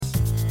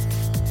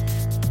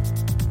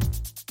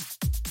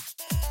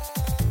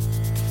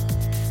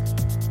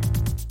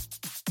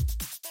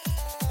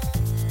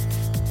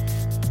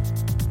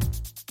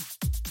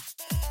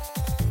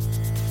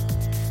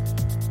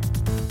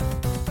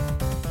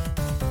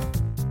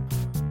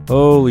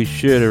Holy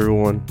shit,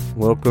 everyone.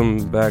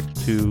 Welcome back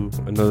to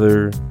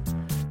another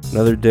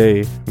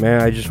day.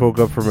 Man, I just woke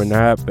up from a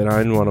nap and I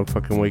didn't want to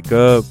fucking wake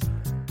up.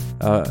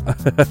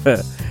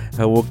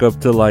 I woke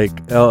up to like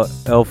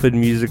Elfin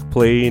music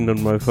playing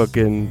on my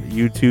fucking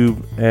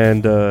YouTube,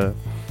 and I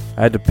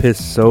had to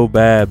piss so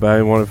bad, but I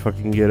didn't want to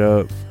fucking get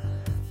up.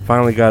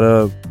 Finally got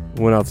up,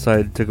 went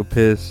outside, took a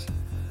piss.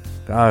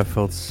 God, I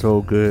felt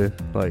so good.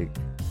 Like,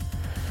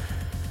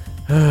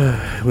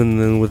 and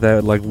then with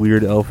that like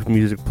weird elf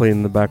music playing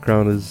in the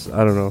background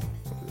I don't know,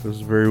 it was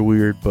very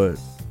weird. But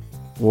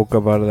woke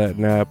up out of that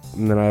nap,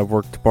 and then I have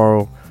work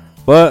tomorrow,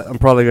 but I'm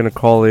probably gonna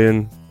call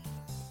in.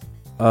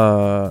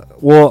 I'm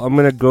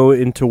gonna go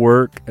into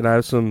work and I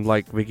have some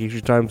like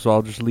vacation time, so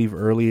I'll just leave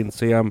early and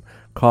say I'm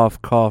cough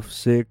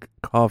sick,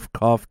 cough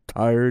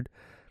tired,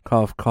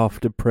 cough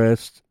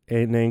depressed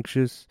and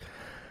anxious.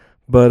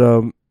 But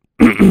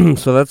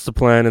so that's the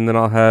plan, and then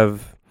I'll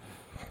have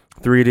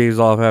 3 days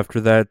off after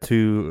that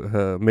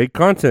to make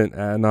content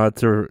and not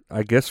to,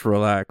 I guess,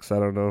 relax. I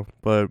don't know,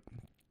 but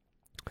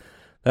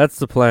that's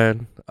the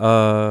plan.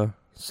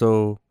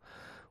 So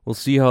we'll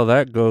see how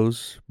that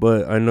goes.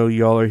 But I know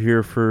y'all are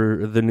here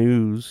for the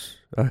news.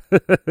 I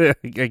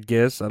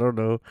guess, I don't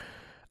know.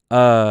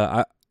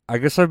 I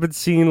guess I've been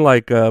seeing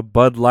like a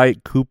Bud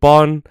Light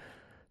coupon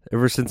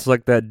ever since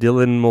like that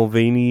Dylan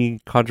Mulvaney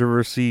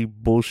controversy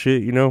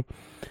bullshit, you know.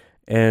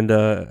 And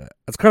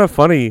it's kind of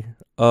funny.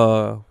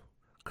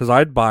 Because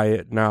I'd buy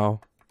it now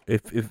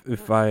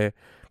if I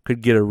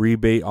could get a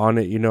rebate on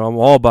it. You know, I'm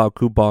all about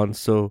coupons.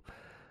 So,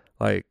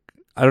 like,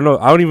 I don't know.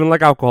 I don't even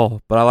like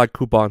alcohol, but I like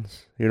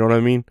coupons. You know what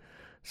I mean?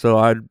 So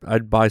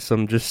I'd buy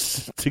some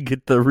just to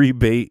get the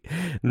rebate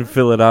and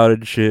fill it out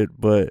and shit.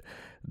 But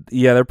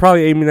yeah, they're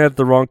probably aiming at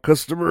the wrong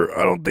customer.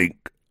 I don't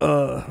think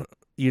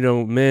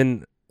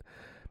men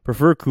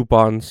prefer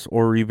coupons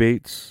or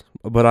rebates,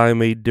 but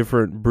I'm a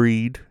different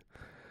breed,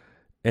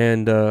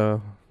 and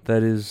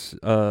that is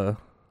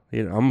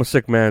I'm a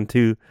sick man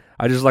too.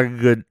 I just like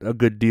a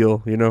good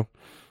deal, you know.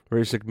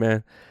 Very sick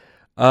man.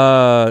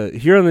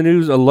 Here on the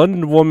news, a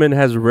London woman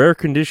has a rare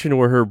condition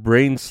where her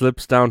brain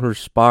slips down her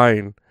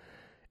spine.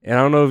 And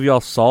I don't know if y'all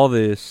saw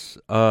this.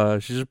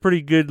 She's a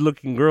pretty good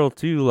looking girl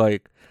too.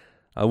 Like,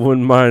 I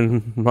wouldn't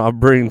mind my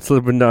brain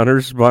slipping down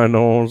her spine.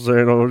 Know what I'm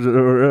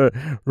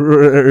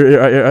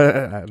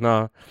saying?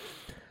 Nah.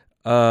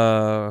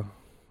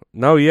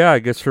 No, yeah, I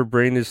guess her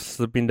brain is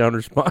slipping down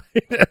her spine.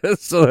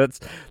 So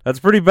that's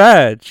pretty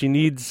bad. She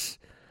needs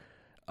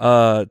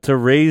to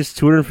raise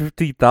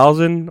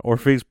 $250,000 or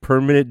face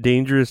permanent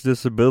dangerous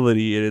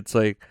disability, and it's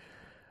like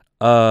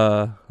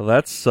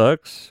that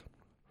sucks.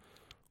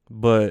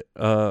 But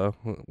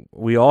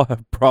we all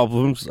have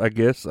problems, I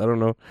guess. I don't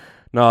know.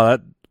 No,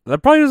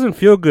 that probably doesn't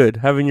feel good,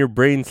 having your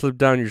brain slip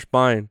down your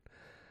spine.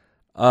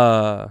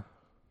 I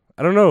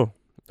don't know.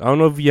 I don't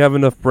know if you have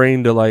enough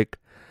brain to like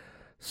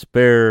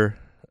spare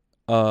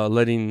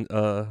letting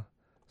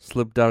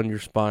slip down your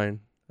spine.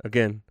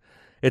 Again,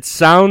 it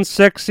sounds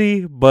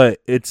sexy,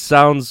 but it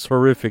sounds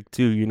horrific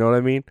too, you know what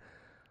I mean?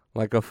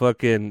 Like a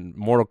fucking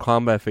Mortal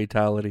Kombat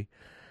fatality.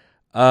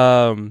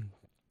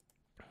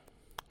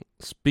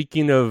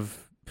 Speaking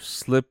of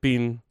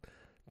slipping,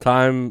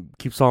 time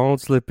keeps on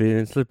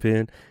slipping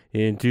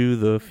into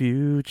the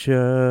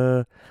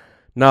future.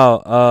 Now,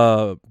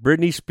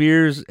 Britney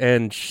Spears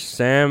and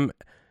Sam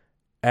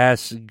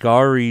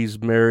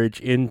Asghari's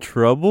marriage in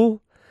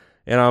trouble.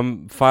 And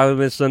I'm filing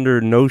this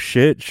under no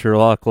shit,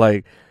 Sherlock.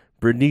 Like,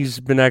 Britney's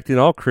been acting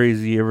all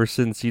crazy ever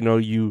since,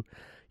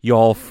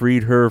 y'all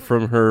freed her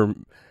from her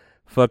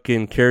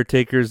fucking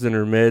caretakers and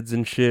her meds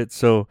and shit.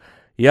 So,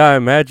 yeah, I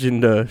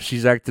imagined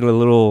she's acting a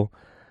little,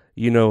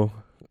 like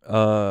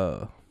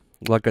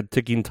a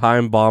ticking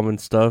time bomb and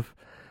stuff.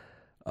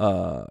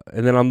 And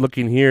then I'm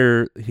looking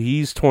here,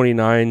 he's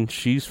 29,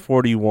 she's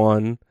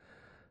 41.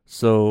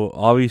 So,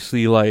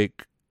 obviously,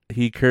 like,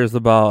 he cares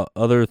about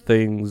other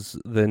things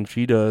than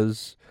she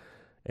does,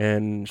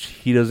 and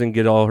he doesn't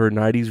get all her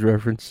 90s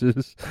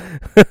references.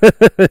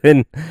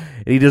 And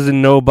he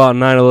doesn't know about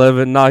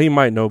 9/11. Nah, he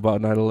might know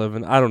about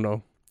 9/11. I don't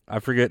know. I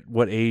forget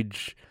what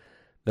age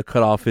the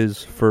cutoff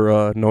is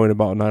for knowing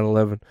about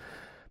 9/11.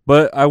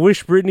 But I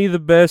wish Britney the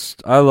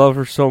best. I love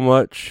her so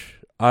much.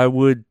 I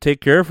would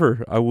take care of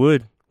her. I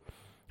would.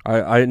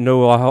 I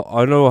know how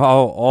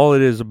all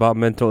it is about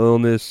mental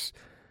illness.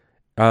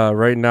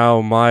 Right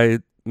now, my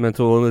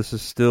mental illness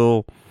is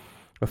still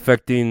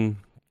affecting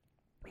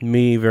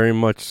me very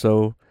much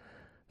so.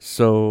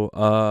 So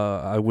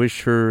I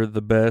wish her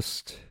the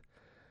best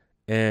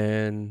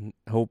and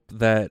hope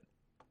that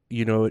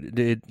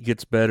it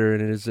gets better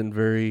and it isn't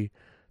very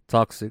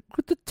toxic.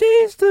 With the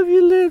taste of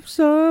your lips,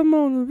 I'm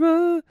on the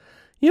run.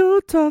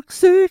 You're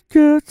toxic,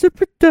 girl.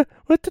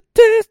 With the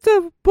taste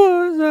of a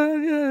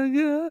poison,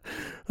 yeah.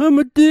 I'm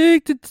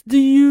addicted to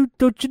you.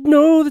 Don't you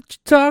know that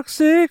you're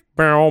toxic?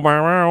 Bow,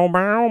 bow,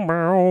 bow,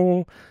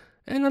 bow.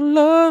 And I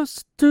love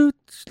to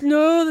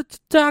know that you're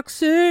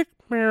toxic.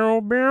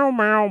 Bow, bow,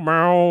 bow,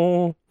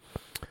 bow.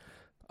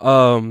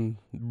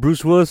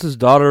 Bruce Willis's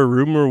daughter,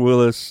 Rumor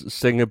Willis,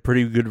 sang a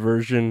pretty good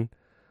version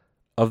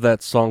of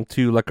that song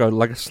too, like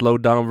a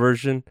slowed down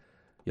version.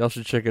 Y'all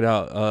should check it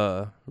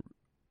out.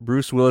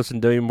 Bruce Willis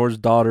and Demi Moore's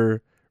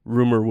daughter,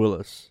 Rumor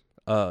Willis.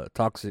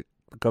 Toxic.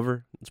 The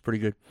cover. It's pretty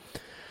good.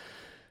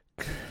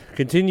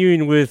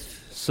 Continuing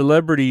with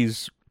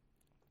celebrities,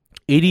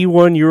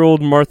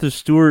 81-year-old Martha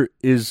Stewart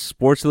is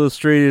Sports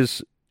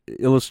Illustrated's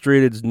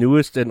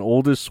newest and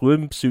oldest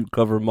swimsuit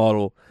cover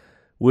model,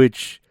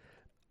 which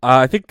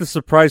I think the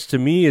surprise to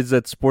me is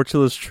that Sports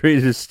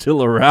Illustrated is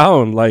still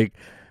around. Like,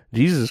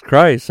 Jesus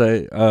Christ,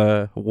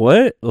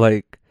 what?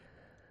 Like,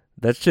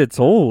 that shit's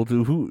old.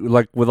 Who,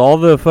 like, with all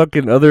the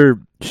fucking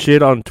other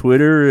shit on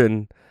Twitter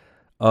and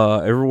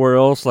everywhere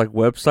else, like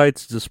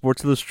websites, does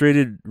Sports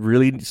Illustrated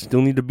really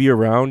still need to be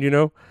around, you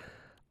know?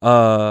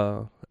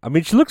 I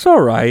mean, she looks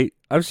alright.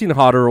 I've seen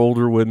hotter,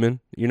 older women,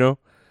 you know?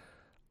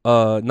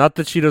 Not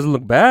that she doesn't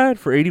look bad.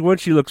 For 81,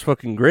 she looks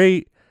fucking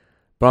great.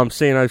 But I'm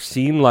saying I've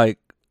seen, like,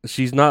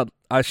 she's not,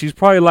 she's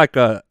probably like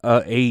a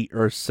 8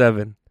 or a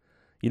 7.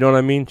 You know what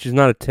I mean? She's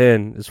not a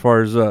 10 as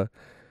far as,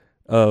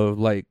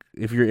 like,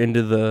 if you're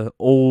into the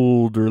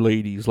older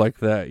ladies like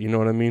that, you know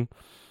what I mean?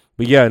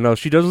 But yeah, no,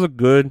 she does look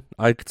good.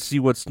 I could see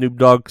what Snoop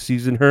Dogg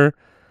sees in her.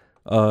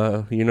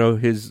 You know,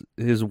 his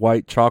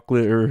white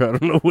chocolate, or I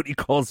don't know what he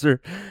calls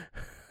her.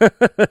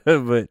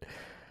 But,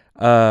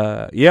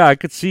 yeah, I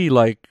could see,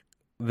 like,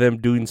 them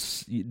doing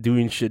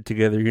shit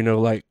together, you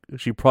know, like,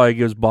 she probably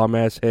gives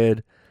bomb-ass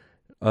head,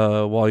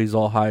 while he's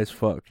all high as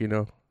fuck, you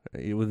know,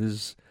 with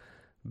his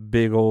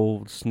big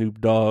old Snoop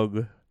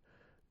Dogg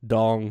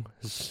dong,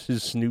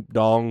 his Snoop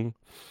Dong.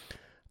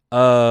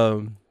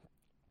 I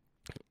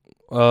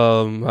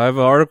have an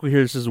article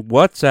here that says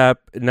WhatsApp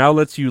now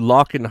lets you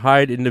lock and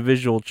hide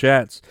individual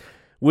chats,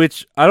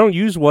 which I don't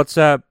use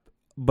WhatsApp,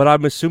 but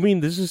I'm assuming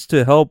this is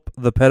to help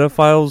the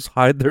pedophiles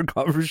hide their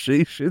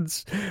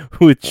conversations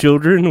with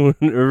children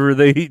whenever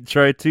they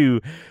try to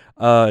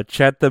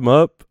chat them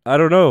up. I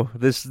don't know.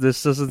 This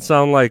doesn't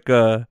sound like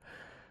a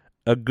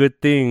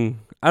good thing.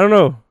 I don't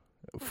know,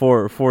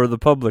 for the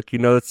public. You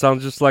know, it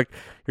sounds just like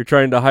you're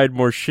trying to hide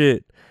more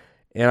shit.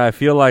 And I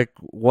feel like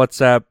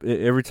WhatsApp,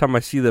 every time I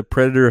see the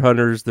predator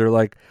hunters, they're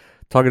like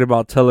talking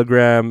about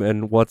Telegram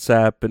and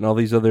WhatsApp and all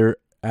these other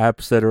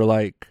apps that are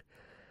like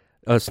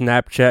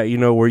Snapchat, you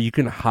know, where you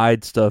can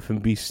hide stuff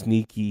and be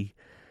sneaky.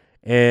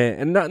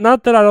 And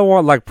not that I don't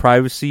want like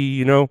privacy,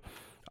 you know.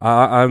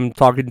 I'm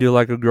talking to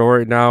like a girl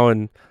right now,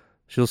 and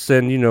she'll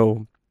send, you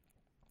know,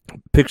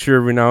 picture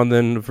every now and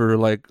then for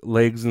like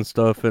legs and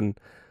stuff, and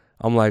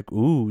I'm like,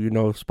 ooh, you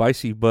know,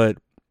 spicy. But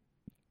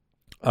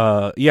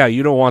yeah,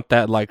 you don't want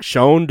that like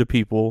shown to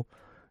people.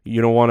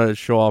 You don't want to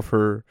show off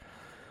her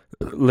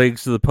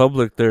legs to the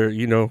public. There,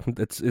 you know,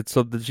 it's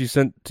something she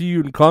sent to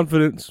you in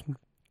confidence.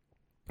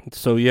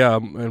 So yeah,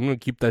 I'm gonna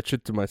keep that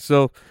shit to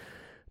myself.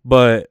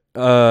 But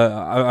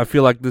I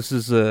feel like this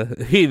is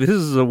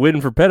a win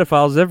for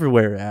pedophiles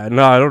everywhere.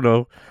 No, I don't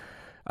know.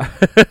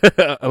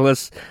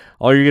 Unless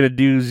all you're gonna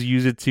do is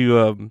use it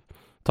to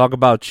talk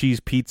about cheese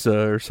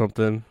pizza or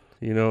something,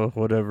 you know,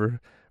 whatever,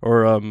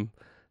 or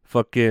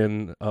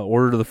fucking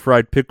order the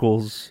fried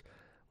pickles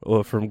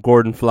from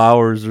Gordon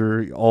Flowers,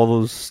 or all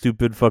those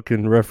stupid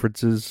fucking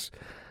references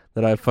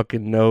that I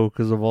fucking know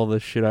because of all the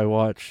shit I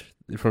watch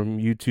from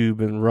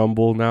YouTube and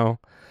Rumble now.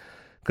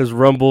 Because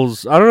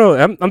Rumble's, I don't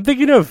know, I'm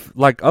thinking of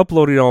like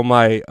uploading all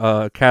my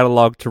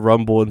catalog to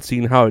Rumble and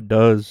seeing how it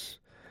does.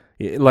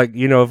 Like,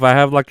 you know, if I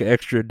have like an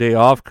extra day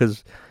off,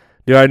 because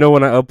dude, I know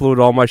when I upload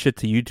all my shit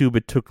to YouTube,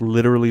 it took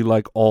literally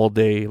like all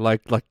day,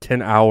 like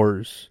 10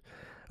 hours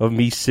of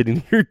me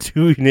sitting here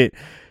doing it.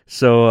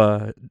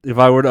 So if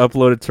I were to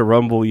upload it to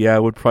Rumble, yeah,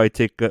 it would probably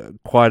take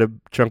quite a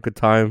chunk of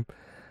time.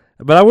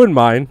 But I wouldn't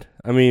mind.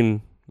 I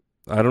mean,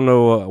 I don't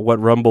know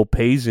what Rumble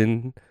pays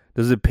in.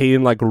 Does it pay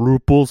in like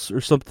ruples or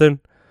something?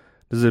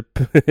 Does it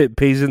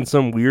pays in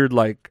some weird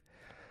like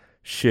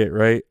shit,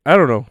 right? I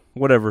don't know.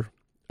 Whatever.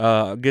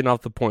 Getting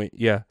off the point,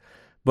 yeah.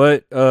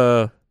 But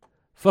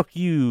fuck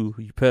you,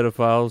 you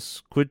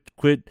pedophiles.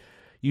 Quit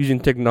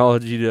using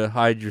technology to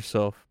hide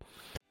yourself.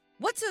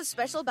 What's so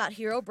special about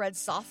Hero Bread's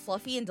soft,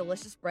 fluffy, and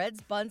delicious breads,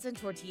 buns, and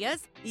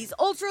tortillas? These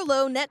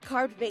ultra-low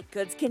net-carb baked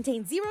goods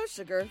contain zero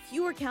sugar,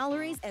 fewer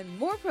calories, and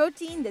more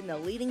protein than the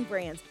leading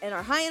brands, and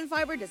are high in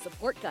fiber to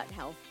support gut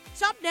health.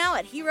 Shop now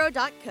at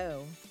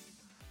hero.co.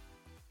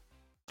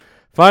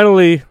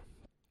 Finally,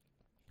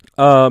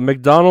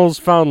 McDonald's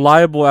found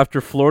liable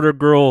after Florida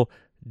girl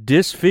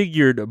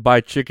disfigured by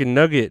chicken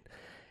nugget.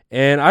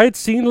 And I had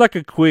seen like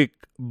a quick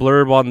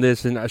blurb on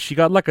this, and she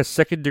got like a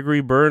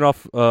second-degree burn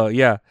off,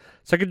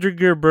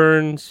 second-degree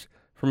burns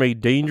from a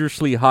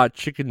dangerously hot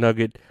chicken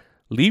nugget,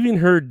 leaving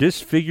her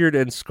disfigured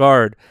and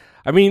scarred.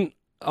 I mean,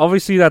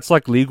 obviously that's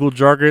like legal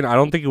jargon. I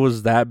don't think it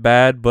was that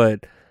bad,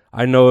 but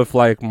I know if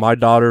like my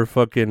daughter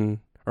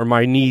fucking, or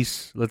my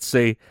niece, let's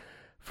say,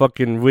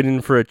 fucking went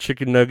in for a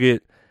chicken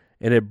nugget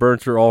and it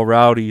burnt her all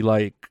rowdy,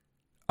 like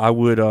I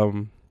would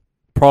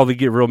probably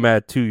get real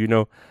mad too, you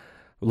know,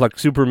 like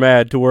super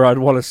mad to where I'd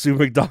want to sue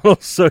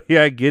McDonald's. So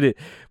yeah, I get it.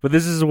 But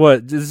this is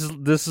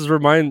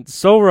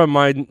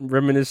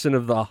reminiscent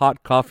of the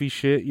hot coffee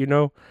shit, you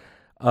know.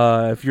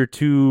 If you're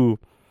too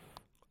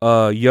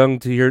young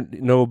to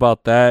know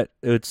about that.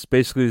 It's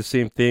basically the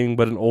same thing,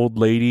 but an old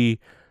lady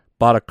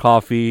bought a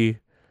coffee,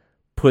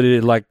 put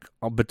it like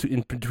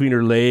in between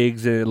her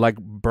legs, and it like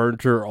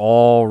burnt her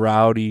all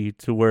rowdy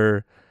to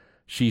where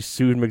she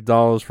sued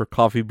McDonald's for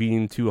coffee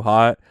being too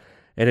hot.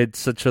 And it's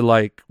such a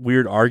like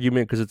weird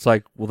argument because it's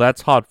like, well,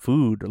 that's hot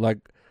food. Like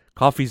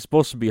coffee's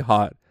supposed to be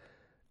hot.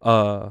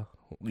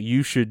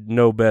 You should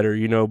know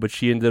better, But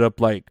she ended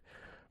up like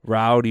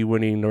rowdy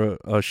winning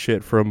a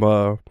shit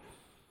from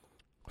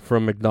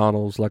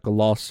McDonald's, like a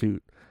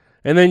lawsuit.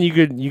 And then you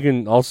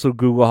can also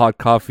Google hot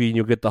coffee and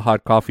you'll get the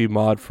hot coffee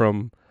mod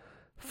from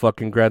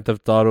fucking Grand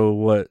Theft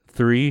Auto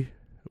 3,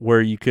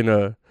 where you can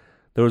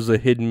there was a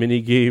hidden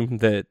mini game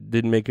that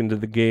didn't make into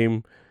the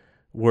game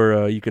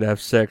where you could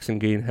have sex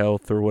and gain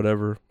health or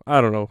whatever.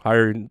 I don't know,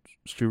 hiring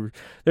streamers.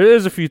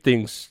 There's a few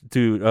things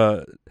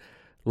to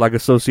like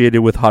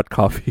associated with hot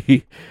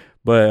coffee.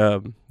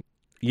 But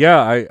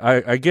yeah,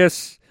 I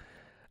guess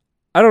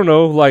I don't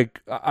know,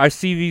 like I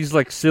see these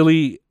like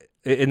silly,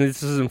 and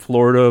this is in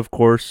Florida, of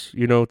course,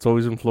 it's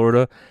always in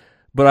Florida.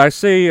 But I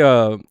say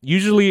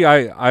usually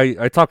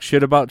I talk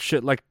shit about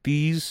shit like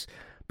these,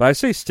 but I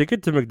say stick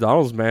it to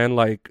McDonald's, man.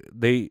 Like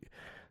they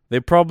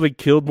probably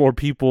killed more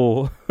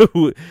people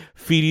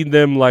feeding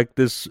them like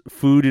this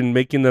food and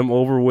making them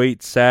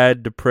overweight,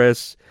 sad,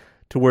 depressed,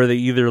 to where they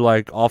either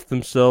like off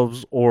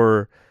themselves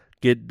or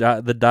get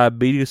the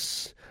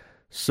diabetes.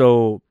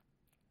 So,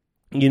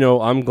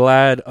 I'm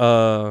glad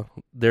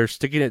they're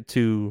sticking it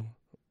to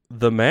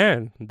the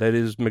man that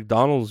is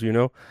McDonald's.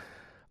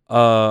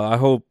 I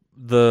hope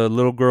the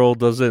little girl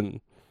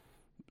doesn't,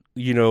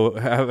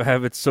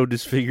 have it so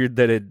disfigured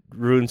that it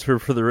ruins her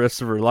for the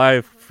rest of her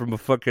life from a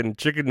fucking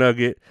chicken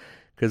nugget.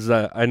 Because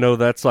I know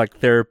that's like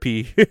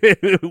therapy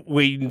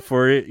waiting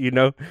for it,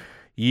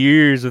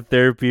 Years of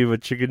therapy of a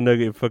chicken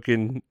nugget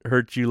fucking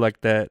hurt you like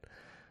that.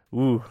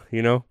 Ooh,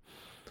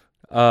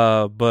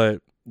 But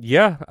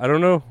yeah, I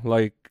don't know.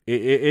 Like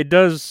it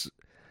does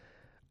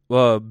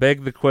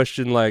beg the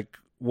question, like,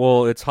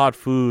 well, it's hot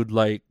food,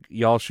 like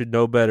y'all should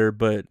know better,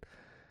 but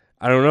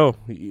I don't know.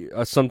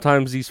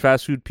 Sometimes these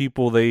fast food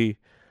people, they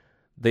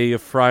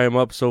fry them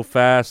up so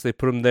fast. They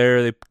put them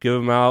there. They give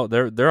them out.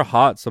 They're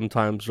hot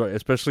sometimes, right?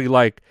 Especially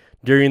like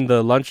during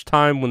the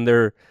lunchtime when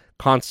they're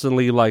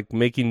constantly like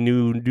making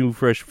new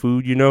fresh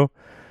food.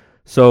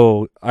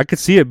 So I could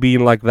see it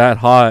being like that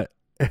hot.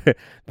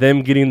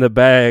 Them getting the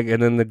bag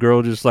and then the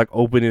girl just like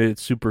opening it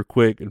super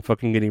quick and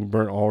fucking getting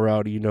burnt all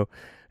rowdy.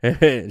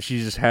 And she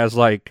just has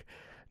like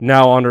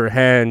now on her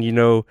hand,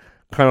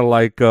 kind of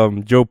like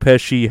Joe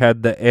Pesci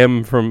had the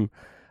M from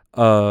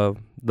the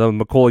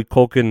Macaulay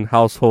Culkin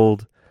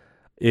household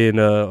in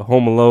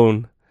Home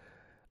Alone,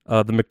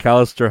 the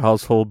McAllister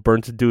household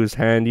burnt into his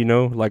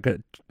hand, like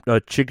a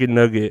chicken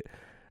nugget.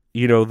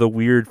 The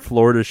weird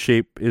Florida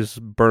shape is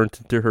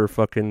burnt into her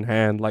fucking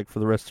hand, like for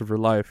the rest of her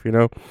life,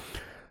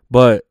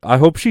 But I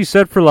hope she's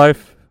set for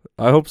life.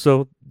 I hope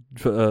so.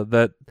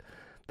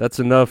 That's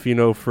enough,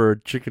 for a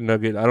chicken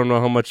nugget. I don't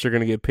know how much they're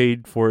gonna get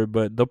paid for it,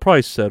 but they'll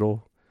probably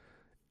settle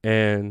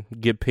and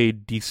get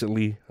paid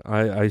decently.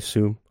 I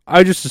assume.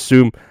 I just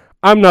assume.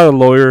 I'm not a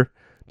lawyer.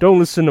 Don't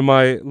listen to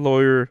my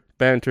lawyer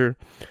banter.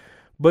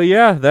 But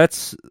yeah,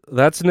 that's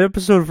an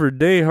episode for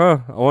today, huh?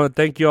 I want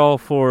to thank y'all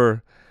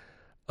for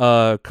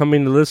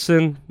coming to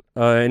listen.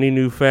 Any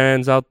new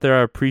fans out there,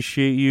 I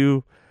appreciate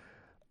you.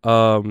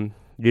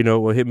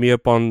 Hit me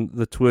up on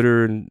the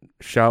Twitter and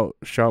shout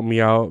me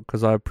out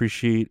because I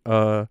appreciate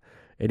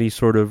any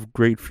sort of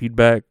great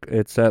feedback.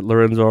 It's at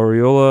Lorenzo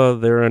Ariola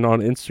there and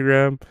on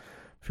Instagram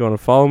if you want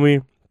to follow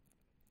me.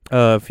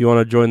 If you want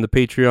to join the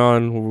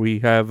Patreon, where we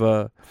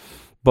have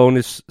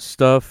bonus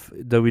stuff,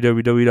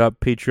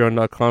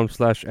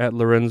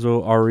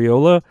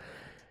 www.patreon.com/@LorenzoAriola.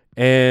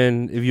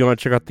 And if you want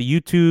to check out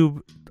the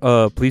YouTube,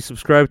 please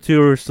subscribe to.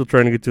 We're still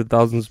trying to get to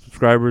 1,000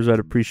 subscribers. I'd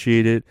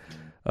appreciate it.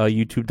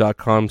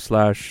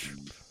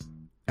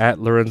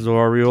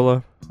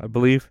 YouTube.com/@LorenzoAriola, I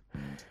believe.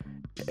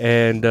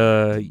 And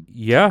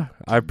yeah,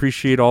 I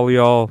appreciate all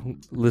y'all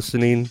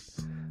listening.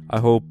 I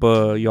hope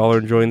y'all are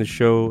enjoying the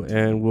show,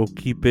 and we'll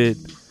keep it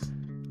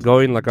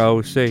going, like I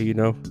always say,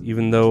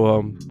 even though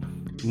I'm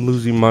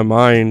losing my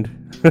mind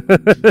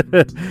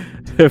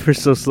ever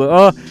so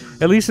slow.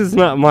 At least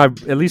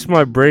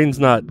my brain's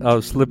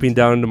not slipping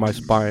down into my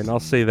spine.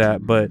 I'll say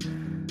that, but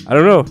I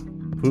don't know.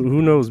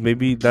 Who knows?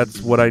 Maybe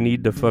that's what I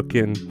need to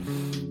fucking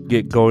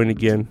get going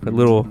again. A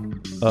little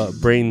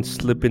brain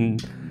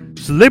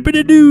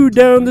slippity-doo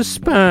down the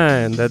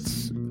spine.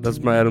 That's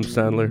my Adam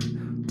Sandler.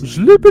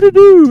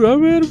 Slippity-doo,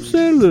 I'm Adam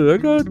Sandler. I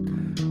got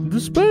the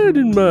spine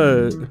in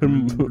my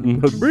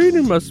brain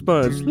in my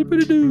spine.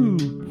 Slippity-doo.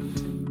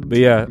 But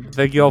yeah,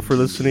 thank you all for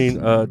listening.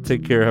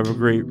 Take care. Have a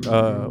great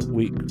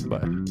week.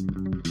 Bye.